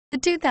The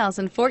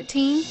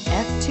 2014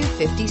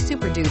 F-250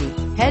 Super Duty.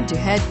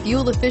 Head-to-head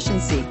fuel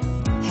efficiency,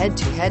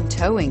 head-to-head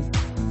towing,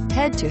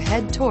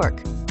 head-to-head torque.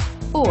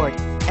 Ford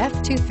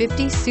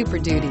F-250 Super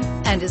Duty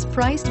and is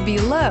priced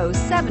below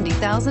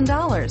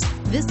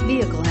 $70,000. This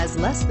vehicle has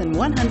less than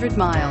 100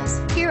 miles.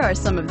 Here are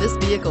some of this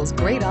vehicle's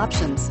great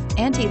options: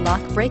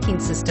 anti-lock braking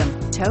system,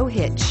 tow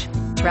hitch,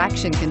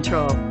 traction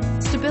control,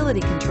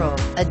 stability control,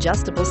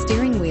 adjustable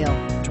steering wheel,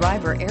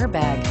 driver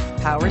airbag,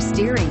 power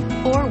steering,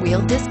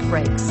 four-wheel disc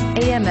brakes,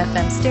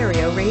 AM/FM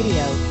stereo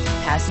radio,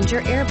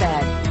 passenger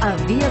airbag. A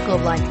vehicle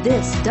like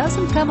this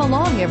doesn't come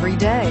along every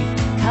day.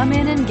 Come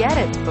in and get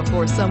it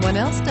before someone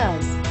else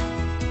does.